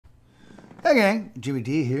Hi gang, Jimmy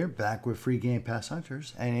D here, back with free Game Pass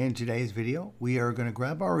Hunters, and in today's video, we are going to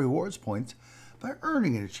grab our rewards points by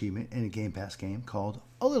earning an achievement in a Game Pass game called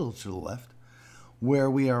A Little to the Left,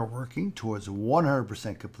 where we are working towards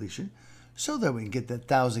 100% completion so that we can get that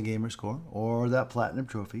 1000 gamer score, or that platinum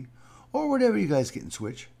trophy, or whatever you guys get in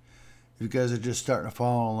Switch. If you guys are just starting to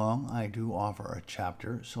follow along, I do offer a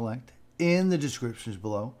chapter select in the descriptions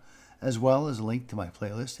below, as well as a link to my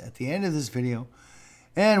playlist at the end of this video.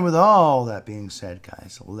 And with all that being said,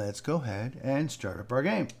 guys, let's go ahead and start up our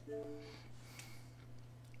game.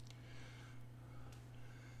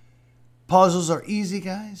 Puzzles are easy,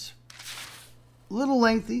 guys. A little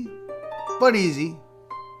lengthy, but easy.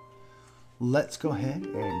 Let's go ahead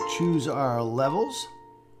and choose our levels,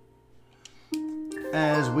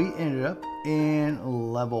 as we ended up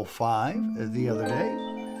in level 5 the other day.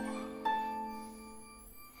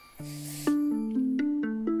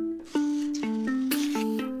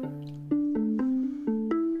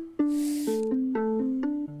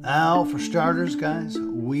 Now, for starters, guys,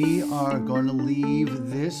 we are going to leave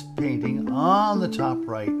this painting on the top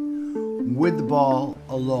right with the ball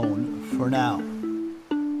alone for now.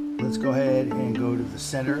 Let's go ahead and go to the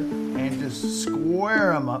center and just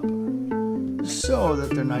square them up so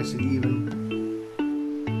that they're nice and even.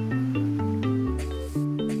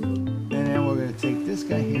 And then we're going to take this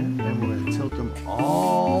guy here and we're going to tilt him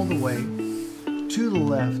all the way to the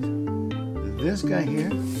left. This guy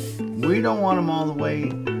here, we don't want him all the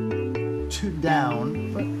way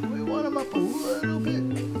down, but we want them up a little bit,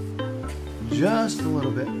 just a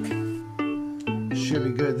little bit. Should be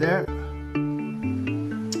good there.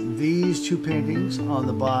 These two paintings on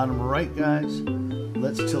the bottom right, guys,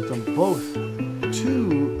 let's tilt them both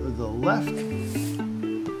to the left.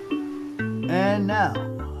 And now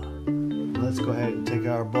let's go ahead and take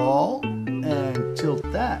our ball and tilt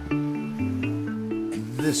that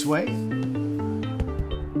this way.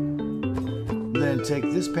 Then take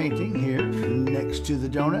this painting here next to the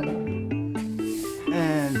donut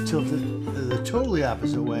and tilt it the totally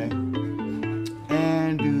opposite way,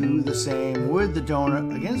 and do the same with the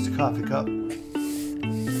donut against the coffee cup.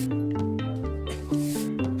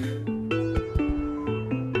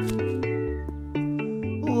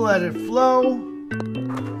 Let it flow.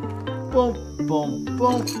 Boom, boom,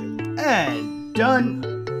 boom, and done.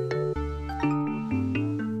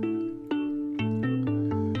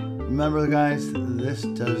 Remember, guys, this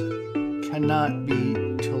cannot be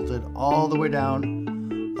tilted all the way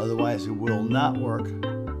down, otherwise it will not work.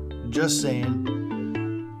 Just saying,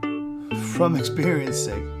 from experience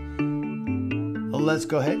sake. Let's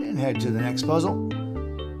go ahead and head to the next puzzle.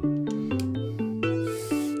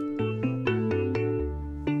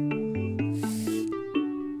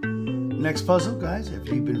 Next puzzle, guys, if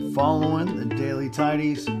you've been following the daily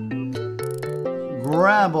tidies,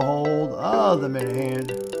 grab a hold of the minute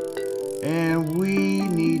hand. And we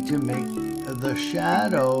need to make the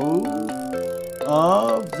shadow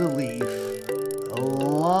of the leaf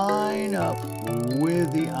line up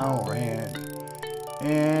with the hour hand.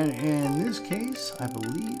 And in this case, I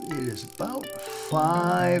believe it is about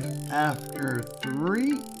 5 after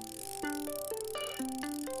 3.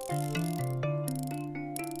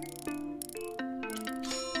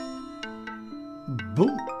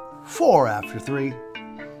 Boom, 4 after 3.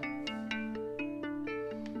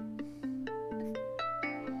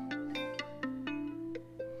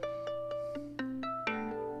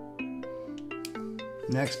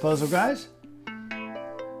 Next puzzle, guys.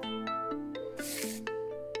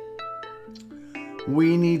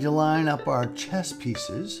 We need to line up our chess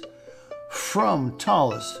pieces from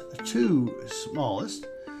tallest to smallest.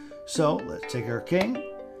 So let's take our king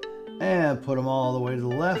and put them all the way to the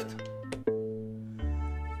left.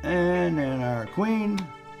 And then our queen,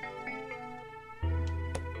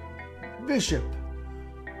 bishop,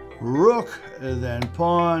 rook, then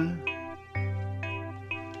pawn.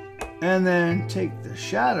 And then take the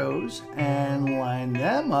shadows and line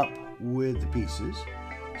them up with the pieces.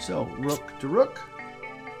 So rook to rook.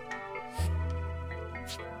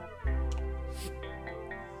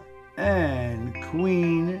 And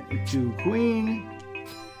queen to queen.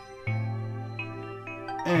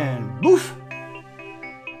 And boof.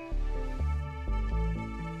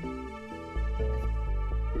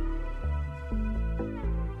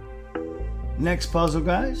 Next puzzle,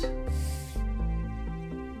 guys.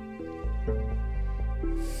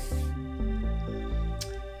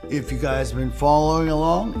 If you guys have been following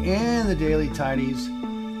along in the daily tidies,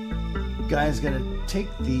 guys gonna take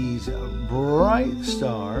these bright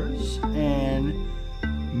stars and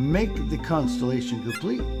make the constellation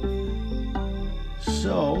complete.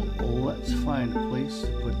 So let's find a place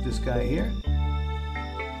to put this guy here.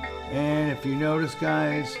 And if you notice,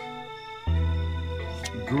 guys,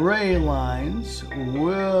 gray lines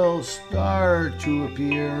will start to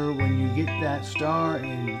appear when you get that star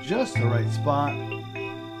in just the right spot.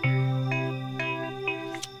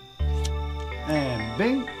 And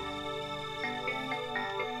bing.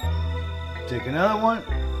 Take another one.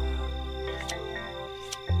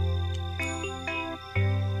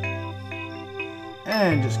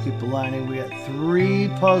 And just keep aligning. We got 3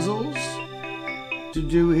 puzzles to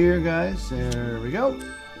do here, guys. There we go.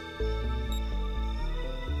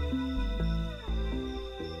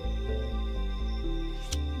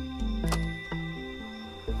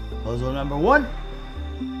 Puzzle number 1.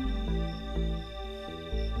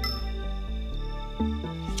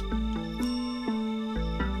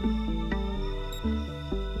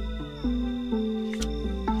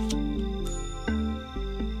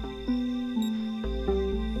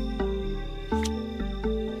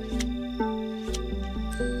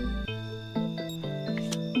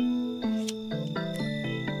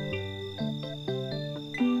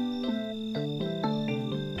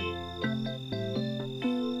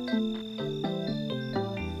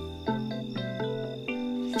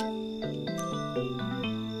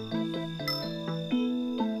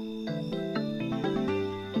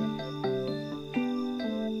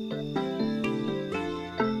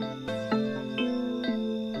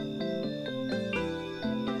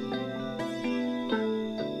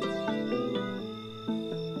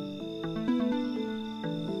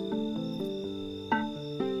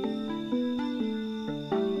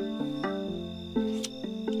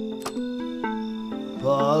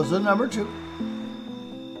 Puzzle number 2.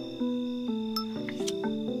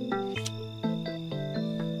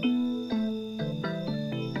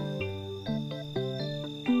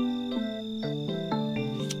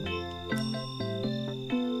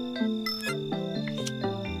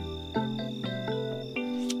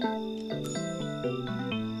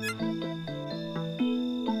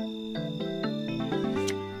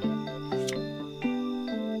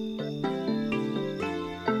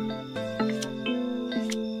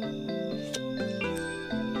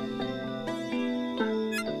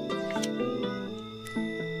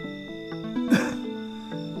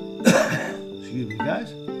 Excuse me,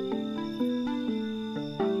 guys.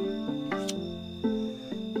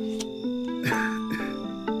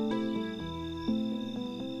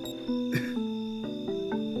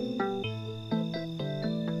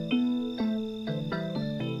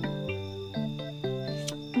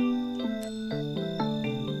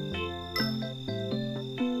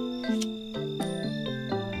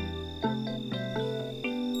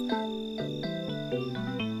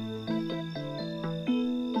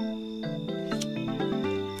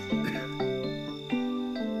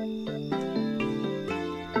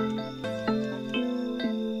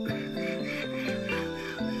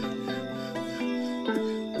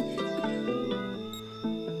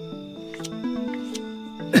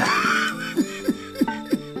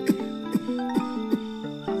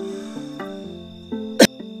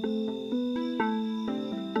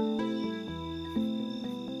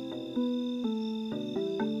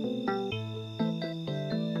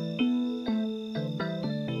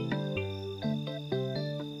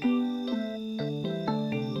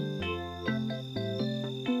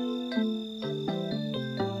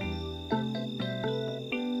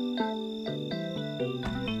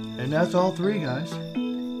 And that's all 3, guys.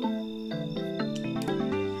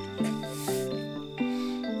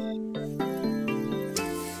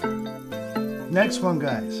 Next one,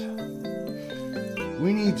 guys.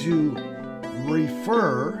 We need to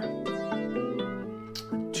refer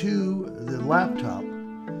to the laptop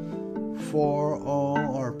for all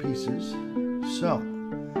our pieces. So,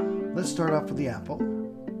 let's start off with the apple.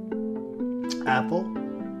 Apple.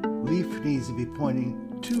 Leaf needs to be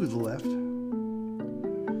pointing to the left.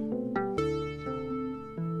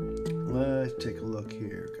 Let's take a look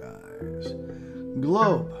here, guys.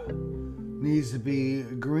 Globe needs to be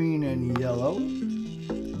green and yellow,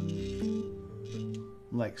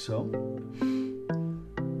 like so.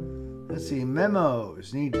 Let's see,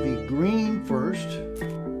 memos need to be green first,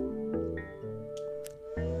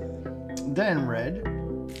 then red,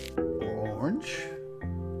 orange,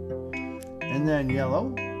 and then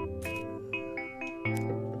yellow.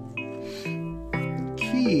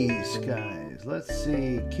 Keys, guys. Let's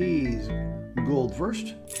see, keys, gold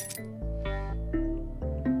first.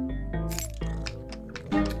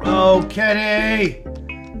 Oh, Cadet!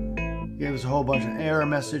 Gave us a whole bunch of error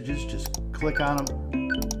messages. Just click on them.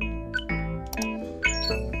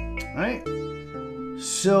 All right.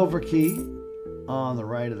 Silver key on the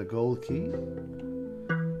right of the gold key.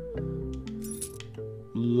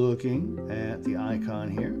 Looking at the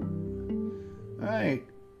icon here. All right,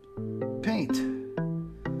 paint.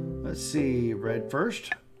 Let's see, red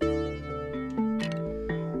first.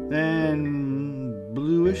 Then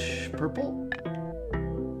bluish purple.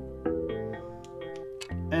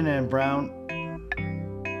 And then brown.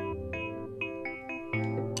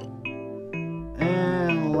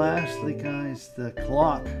 And lastly, guys, the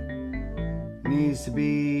clock needs to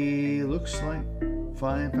be, looks like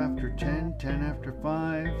 5 after 10, 10 after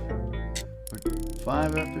 5, or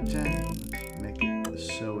 5 after 10. Let's make it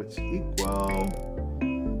so it's equal.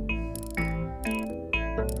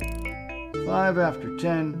 5 after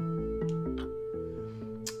 10.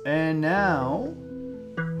 And now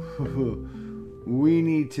we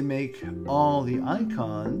need to make all the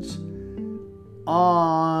icons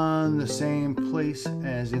on the same place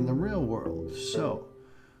as in the real world. So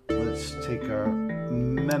let's take our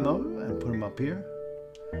memo and put them up here.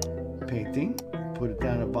 Painting, put it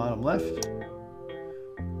down at bottom left.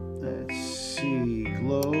 Let's see,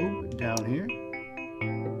 globe down here.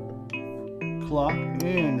 Clock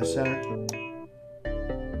in the center.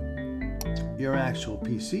 Your actual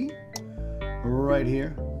PC right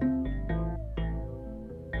here.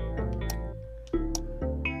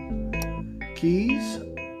 Keys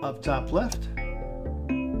up top left.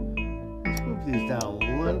 Let's move these down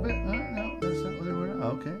a little bit. No, that's not what they were.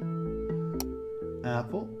 Okay.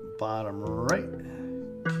 Apple, bottom right.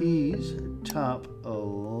 Keys, top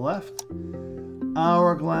left.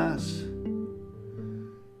 Hourglass.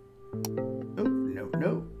 Oh,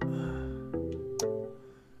 no.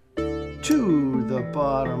 To the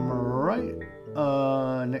bottom right,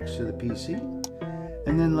 next to the PC.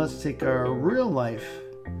 And then let's take our real life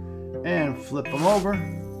and flip them over.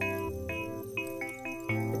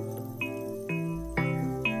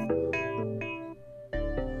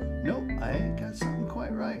 Nope, I ain't got something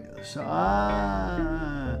quite right. So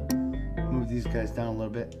move these guys down a little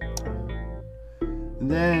bit. And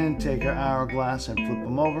then take our hourglass and flip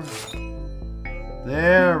them over.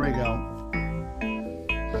 There we go.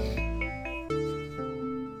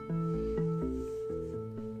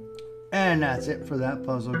 And that's it for that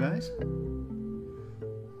puzzle, guys.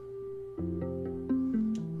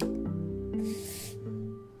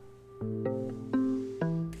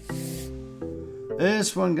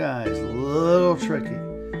 This one, guys, a little tricky.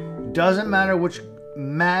 Doesn't matter which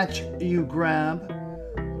match you grab,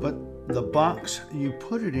 but the box you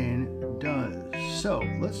put it in does. So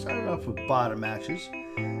let's start off with bottom matches.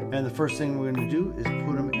 And the first thing we're going to do is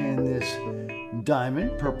put them in this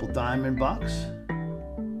diamond, purple diamond box.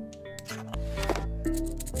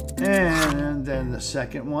 And then the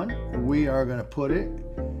second one, we are going to put it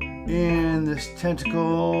in this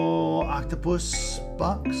tentacle octopus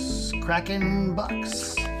box, kraken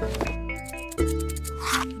box.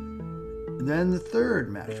 Then the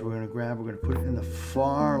third match we're going to grab, we're going to put it in the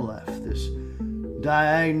far left, this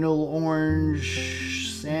diagonal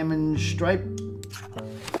orange salmon stripe.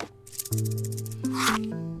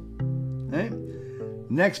 Okay.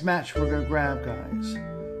 Next match we're going to grab, guys,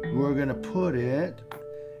 we're going to put it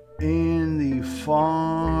in the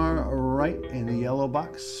far right in the yellow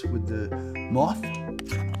box with the moth.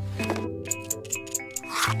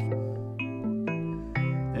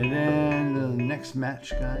 And then the next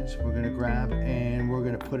match, guys, we're going to grab and we're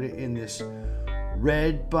going to put it in this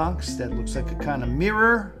red box that looks like a kind of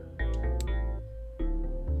mirror.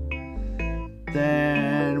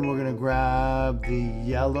 Then we're going to grab the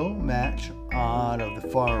yellow match out of the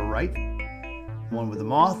far right, one with the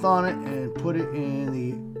moth on it, and put it in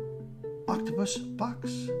the octopus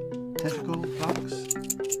box, tentacle box.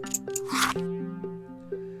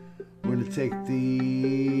 We're going to take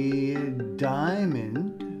the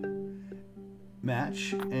diamond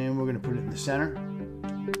match and we're going to put it in the center.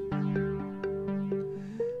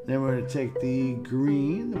 Then we're going to take the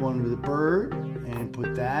green, the one with the bird, and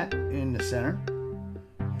put that in the center.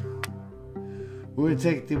 We're going to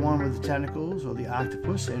take the one with the tentacles or the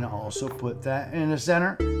octopus and also put that in the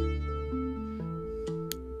center.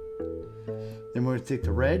 Then we're going to take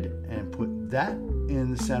the red and put that in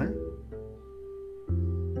the center.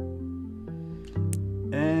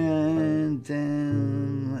 And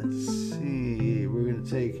then, let's see, we're going to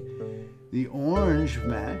take the orange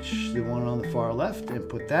match, the one on the far left, and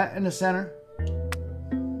put that in the center.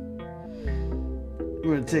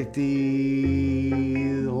 We're going to take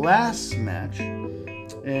the last match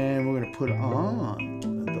and we're going to put it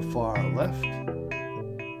on the far left.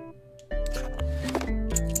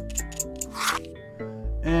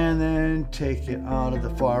 And then take it out of the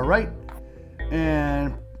far right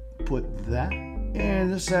and put that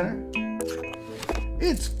in the center.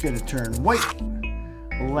 It's going to turn white.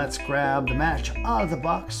 Let's grab the match out of the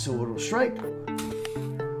box so it'll strike.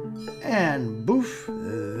 And boof,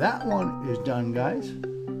 that one is done, guys.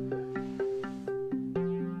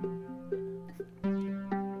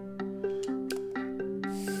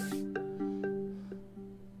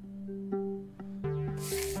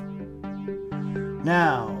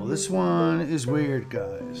 Now, this one is weird,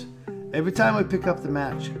 guys. Every time we pick up the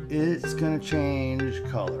match, it's going to change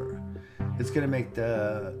color. It's going to make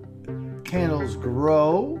the candles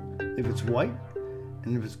grow if it's white,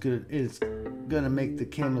 and if it's good, it's going to make the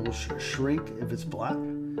candles shrink if it's black.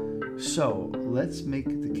 So, let's make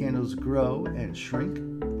the candles grow and shrink.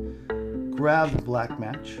 Grab the black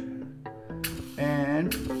match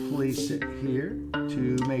and place it here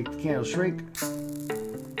to make the candle shrink.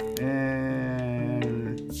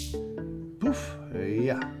 And poof,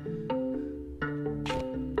 yeah.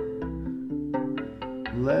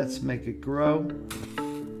 Let's make it grow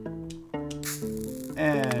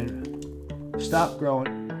and stop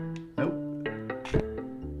growing. Nope.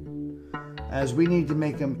 As we need to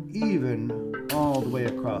make them even all the way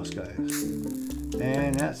across, guys.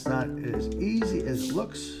 And that's not as easy as it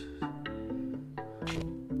looks.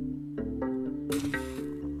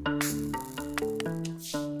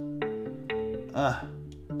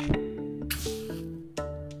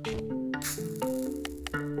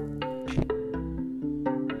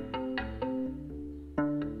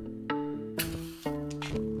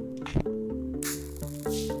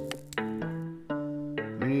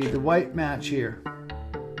 We need the white match here.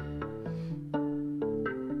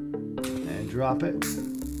 And drop it.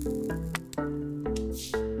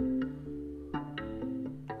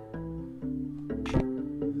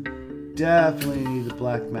 Definitely need the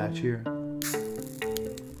black match here.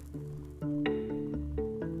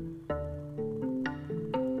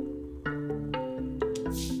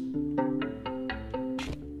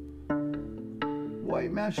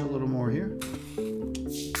 White match a little more here.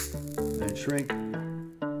 And shrink.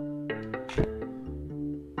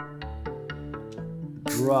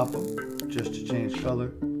 Drop them just to change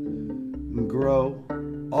color. And grow.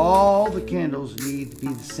 All the candles need to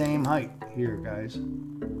be the same height here, guys.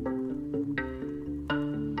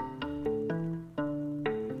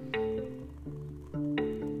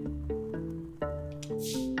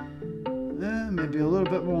 Maybe a little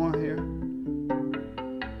bit more here.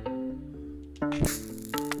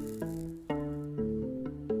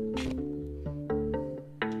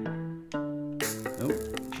 Nope.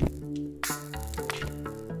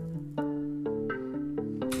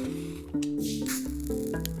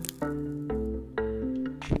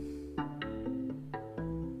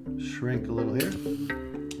 Shrink a little here.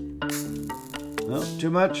 Nope, too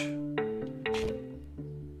much.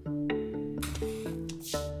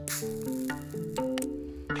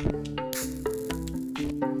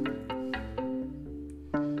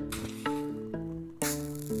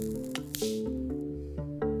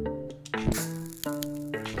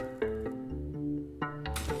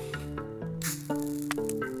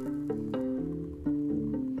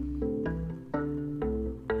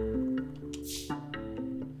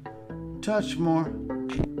 Touch more.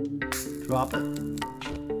 Drop it.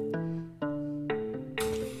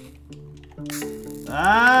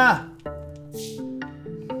 Ah!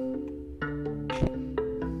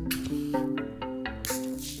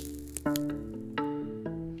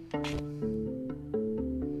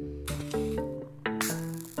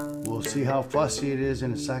 We'll see how fussy it is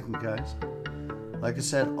in a second, guys. Like I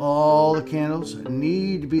said, all the candles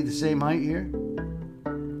need to be the same height here.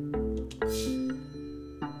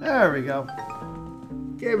 There we go.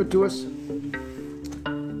 Gave it to us.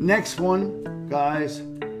 Next one, guys,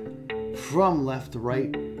 from left to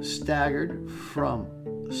right, staggered from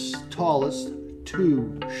tallest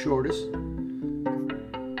to shortest.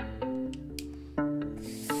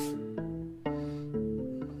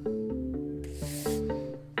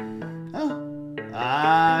 Oh,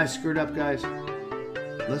 I screwed up, guys.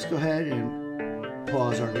 Let's go ahead and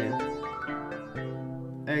pause our game.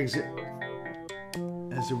 Exit.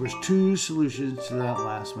 As there was two solutions to that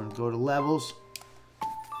last one. Go to levels.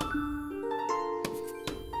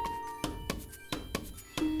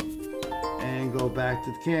 And go back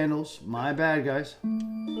to the candles. My bad, guys.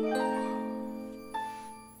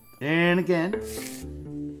 And again.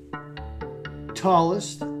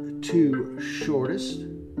 Tallest to shortest.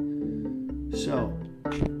 So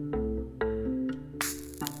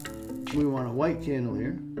we want a white candle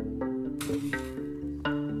here.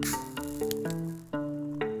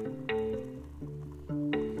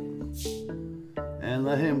 And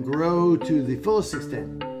let him grow to the fullest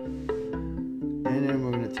extent. And then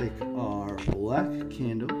we're going to take our black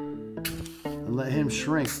candle and let him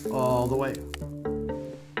shrink all the way.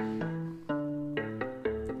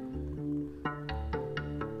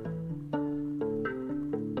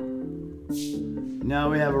 Now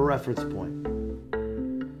we have a reference point.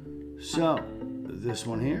 So, this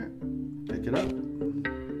one here, pick it up.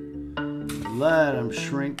 Let them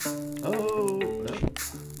shrink. Oh.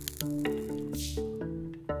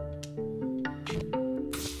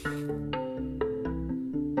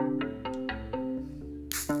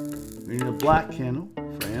 We need a black candle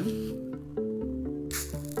for him.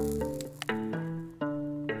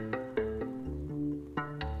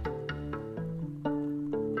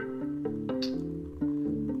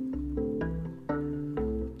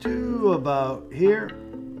 To about here.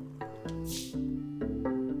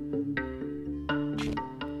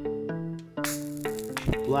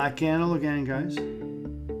 Black candle again, guys.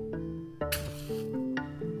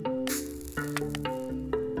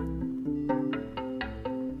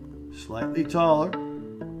 Slightly taller.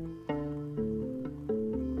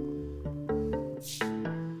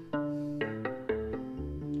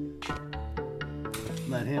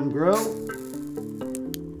 Let him grow.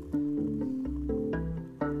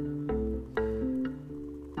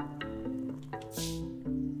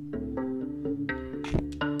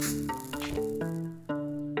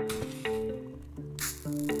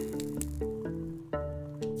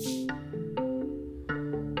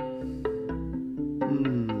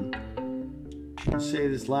 Let's say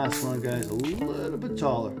this last one, guys, a little bit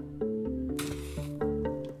taller.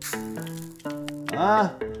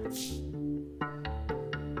 Ah.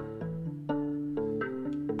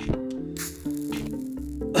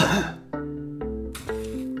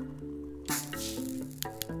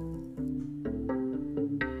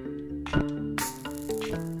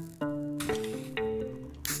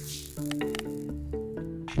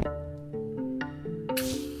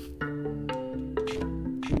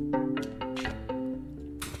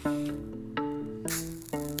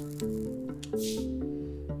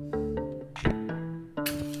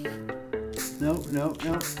 No.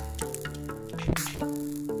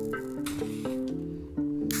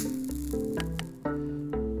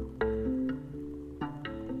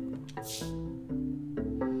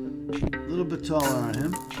 A little bit taller on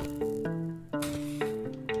him.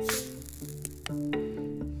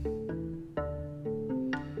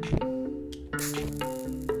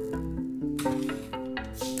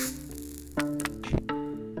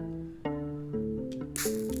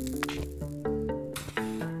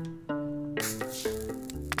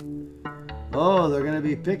 Oh, they're going to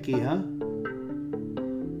be picky, huh?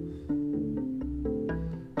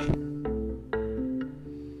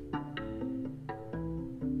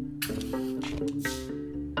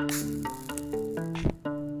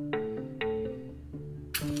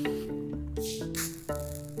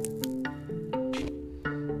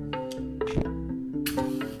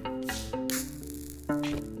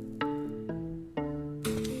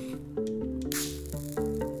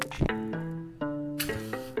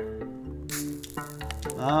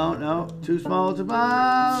 Oh, no, too small, too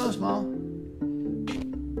small.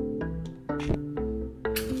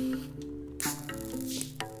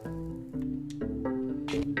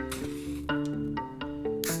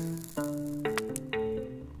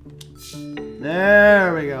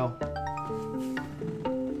 There we go.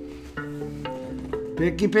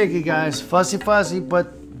 Picky, guys. Fussy,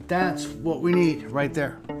 but that's what we need right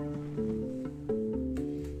there.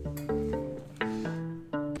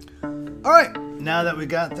 All right. Now that we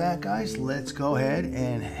got that, guys, let's go ahead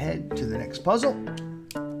and head to the next puzzle.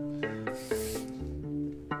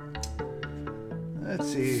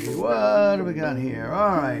 Let's see, what do we got here?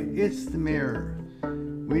 All right, it's the mirror.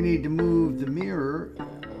 We need to move the mirror.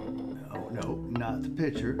 Oh, no, not the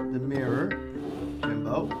picture. The mirror,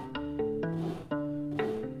 Jimbo.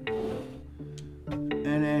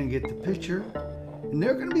 And then get the picture. And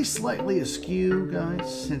they're going to be slightly askew,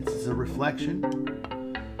 guys, since it's a reflection.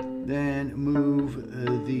 Then move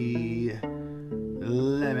the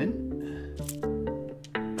lemon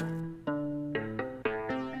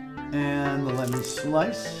and the lemon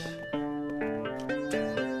slice, and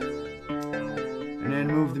then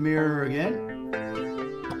move the mirror again,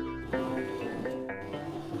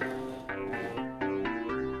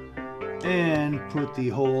 and put the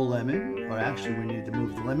whole lemon, or actually we need to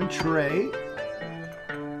move the lemon tray.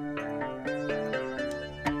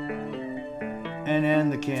 And then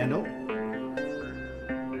the candle.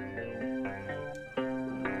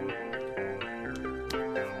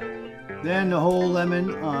 Then the whole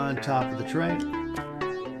lemon on top of the tray.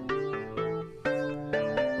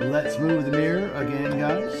 Let's move the mirror again,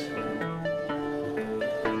 guys.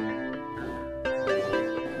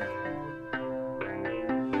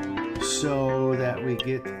 So that we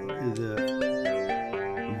get the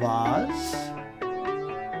vase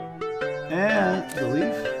and the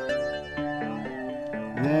leaf.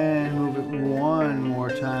 Then move it one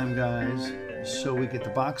so we get the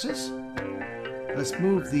boxes. Let's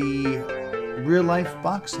move the real life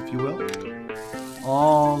box, if you will,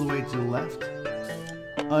 all the way to the left.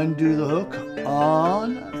 Undo the hook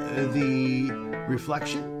on the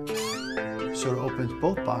reflection, so it opens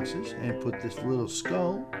both boxes, and put this little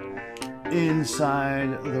skull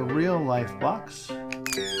inside the real life box.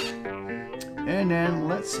 And then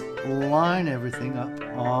let's line everything up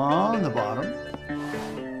on the bottom.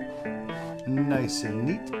 Nice and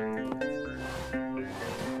neat.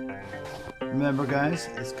 Remember guys,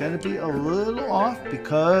 it's got to be a little off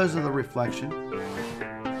because of the reflection.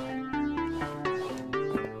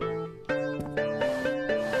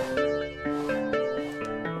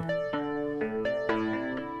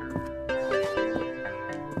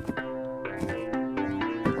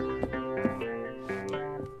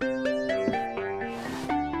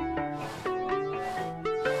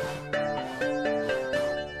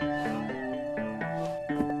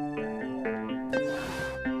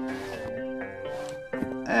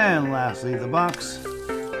 And lastly, the box.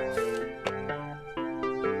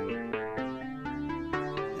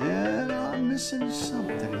 And I'm missing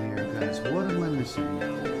something here, guys. What am I missing?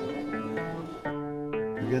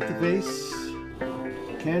 We got the base.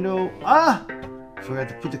 Candle. Ah! Forgot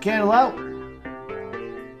to put the candle out.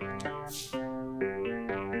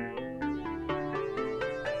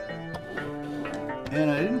 And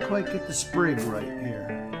I didn't quite get the sprig right here.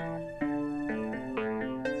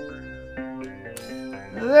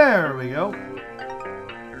 There we go.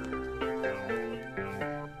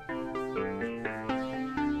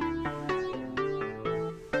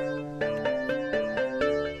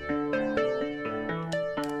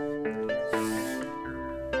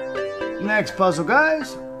 Next puzzle,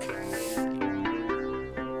 guys.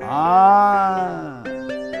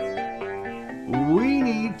 We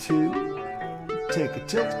need to take a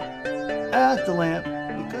tilt at the lamp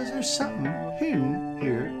because there's something hidden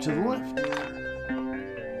here to the left.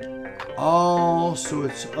 All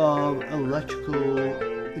sorts of electrical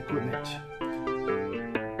equipment.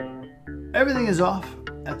 Everything is off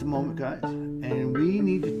at the moment, guys, and we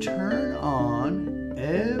need to turn on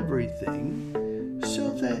everything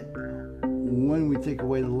so that when we take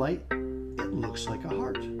away the light, it looks like a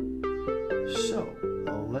heart. So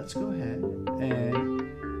let's go ahead and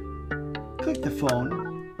click the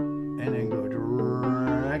phone and then go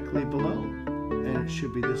directly below, and it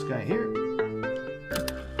should be this guy here.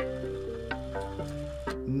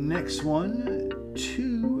 Next one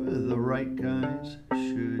to the right, guys,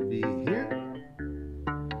 should be here.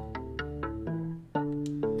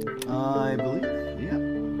 I believe, yep.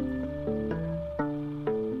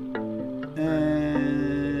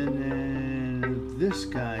 And then this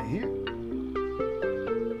guy here.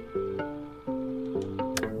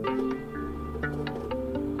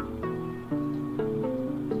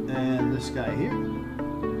 And this guy here.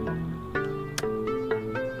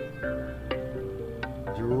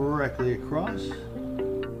 Directly across.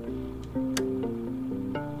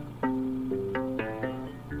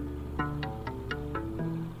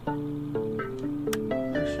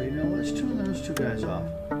 Actually, no, let's turn those two guys off.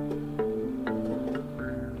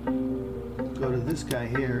 Go to this guy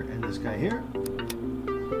here and this guy here.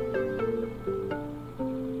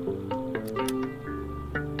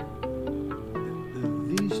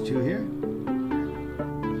 These two here.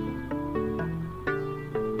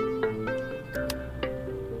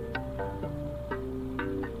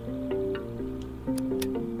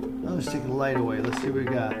 Let's take the light away. Let's see what we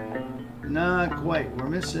got. Not quite. We're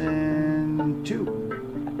missing two,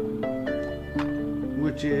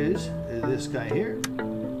 which is this guy here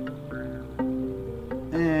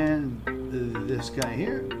and this guy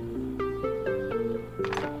here.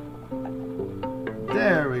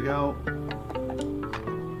 There we go.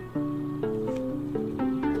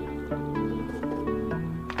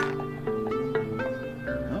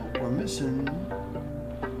 Oh, we're missing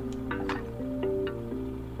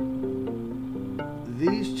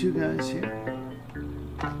these two guys here.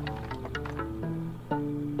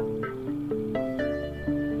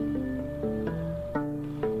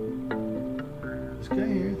 This guy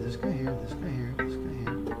here, this guy here, this guy here, this guy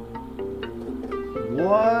here.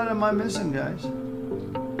 What am I missing, guys?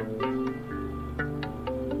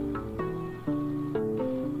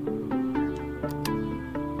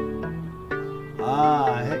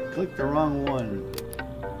 I clicked the wrong one.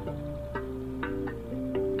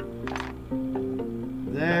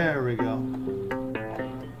 There we go.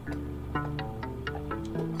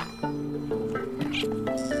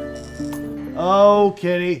 Oh,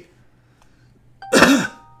 kitty.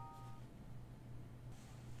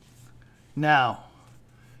 Now,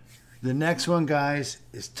 the next one, guys,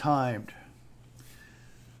 is timed.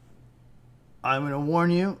 I'm going to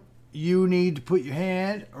warn you, you need to put your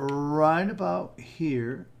hand right about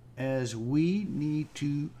here as we need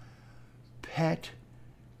to pet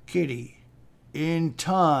Kitty in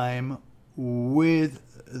time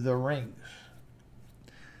with the rings.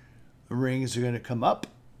 The rings are going to come up,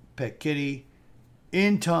 pet Kitty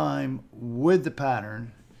in time with the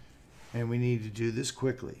pattern, and we need to do this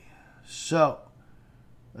quickly. So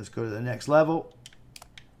let's go to the next level.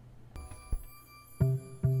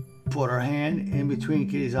 Put our hand in between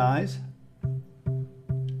Kitty's eyes.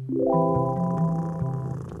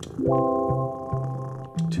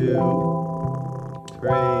 2, 3,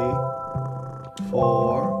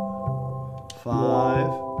 4,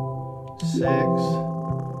 5, 6,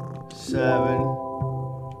 7,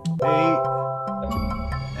 8,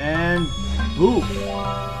 and boom!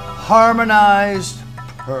 Harmonized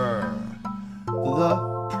purr.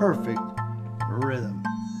 The perfect rhythm.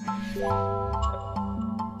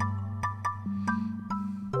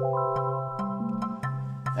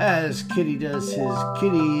 As Kitty does his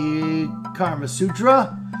Kitty Karma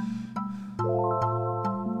Sutra.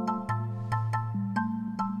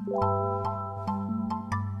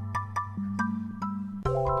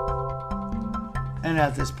 And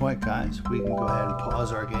at this point, guys, we can go ahead and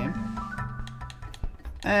pause our game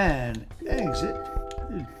and exit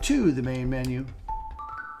to the main menu.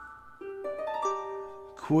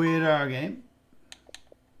 Quit our game.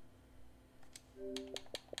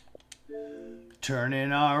 Turn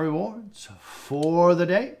in our rewards for the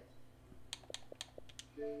day.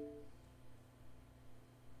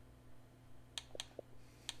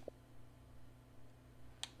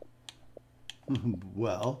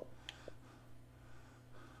 Well,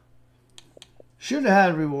 should have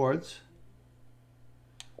had rewards.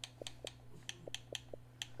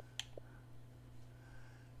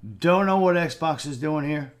 Don't know what Xbox is doing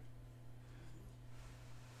here.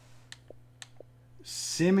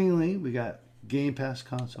 Seemingly, we got Gamepass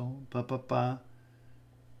console,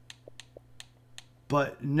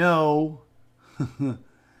 but no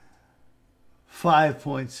 5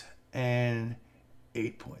 points and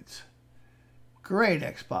 8 points. Great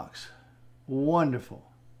Xbox. Wonderful.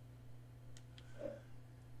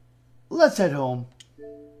 Let's head home.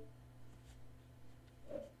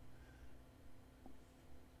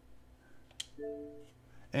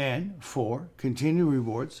 And for continued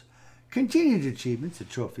rewards, continued achievements and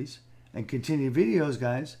trophies, and continued videos,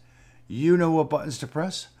 guys, you know what buttons to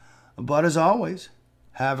press. But as always,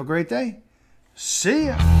 have a great day. See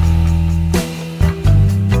ya.